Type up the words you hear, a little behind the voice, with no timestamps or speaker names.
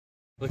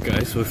Look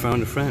guys, we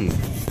found a friend.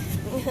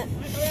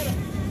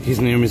 His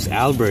name is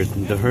Albert,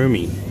 the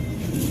Hermit.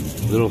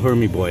 Little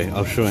Hermit boy.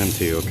 I'll show him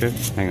to you, okay?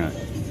 Hang on.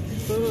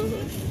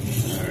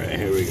 Alright,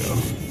 here we go.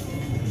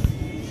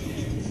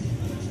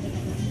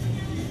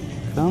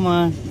 Come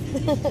on.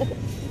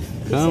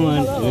 Come on,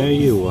 hello. There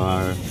you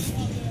are.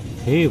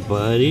 Hey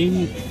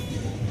buddy.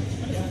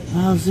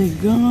 How's it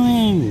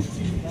going?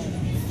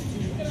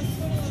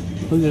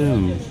 Look at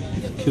him.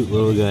 Cute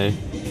little guy.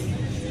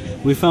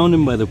 We found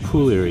him by the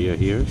pool area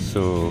here,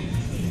 so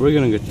we're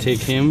gonna go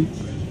take him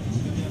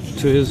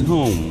to his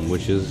home,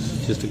 which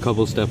is just a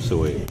couple steps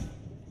away.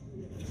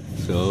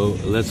 So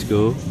let's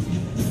go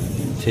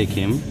take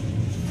him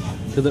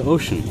to the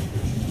ocean.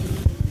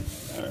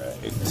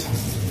 Alright.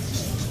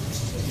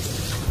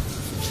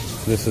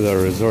 This is our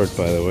resort,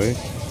 by the way.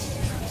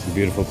 It's a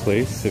beautiful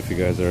place if you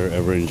guys are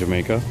ever in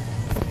Jamaica.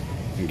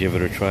 Give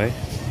it a try.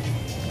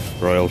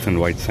 Royalton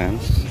White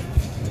Sands.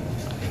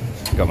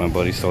 Got my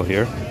buddy still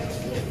here.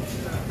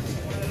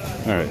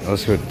 Alright,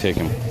 let's go take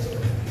him.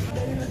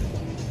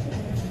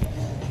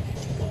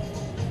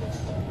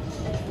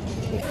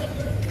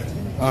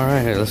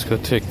 Alright, let's go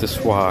take this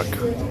walk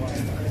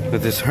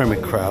with this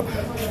hermit crab.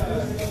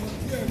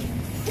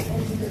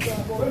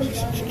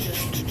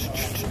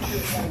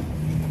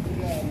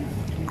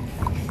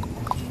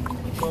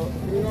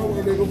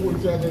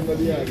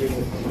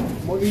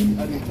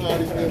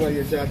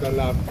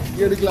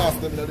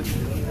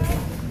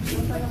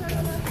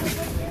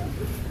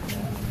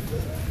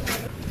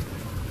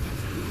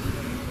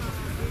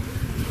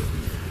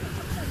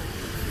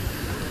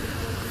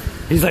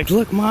 He's like,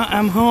 look, Ma,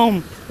 I'm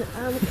home.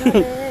 I'm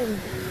coming.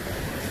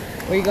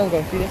 Where you gonna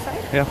go? Through this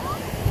side? Yeah.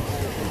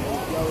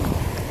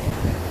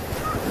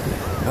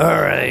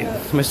 All right,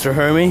 Mr.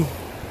 Hermie.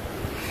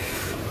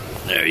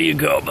 There you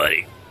go,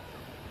 buddy.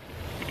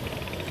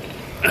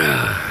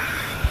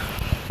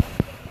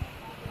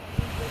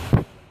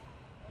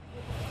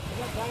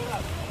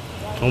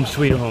 Home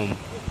sweet home.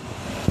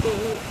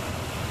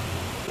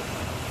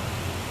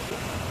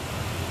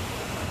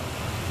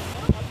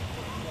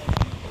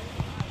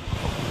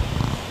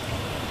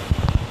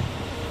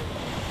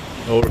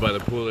 Over by the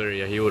pool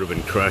area, he would have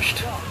been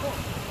crushed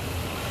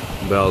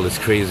by all this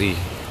crazy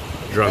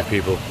drunk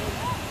people.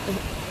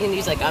 And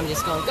he's like, I'm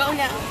just gonna go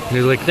now. And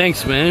he's like,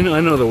 thanks, man.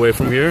 I know the way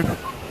from here.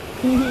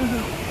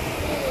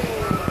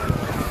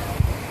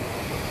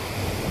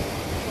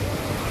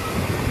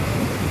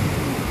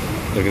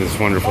 Look at this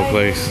wonderful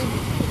place.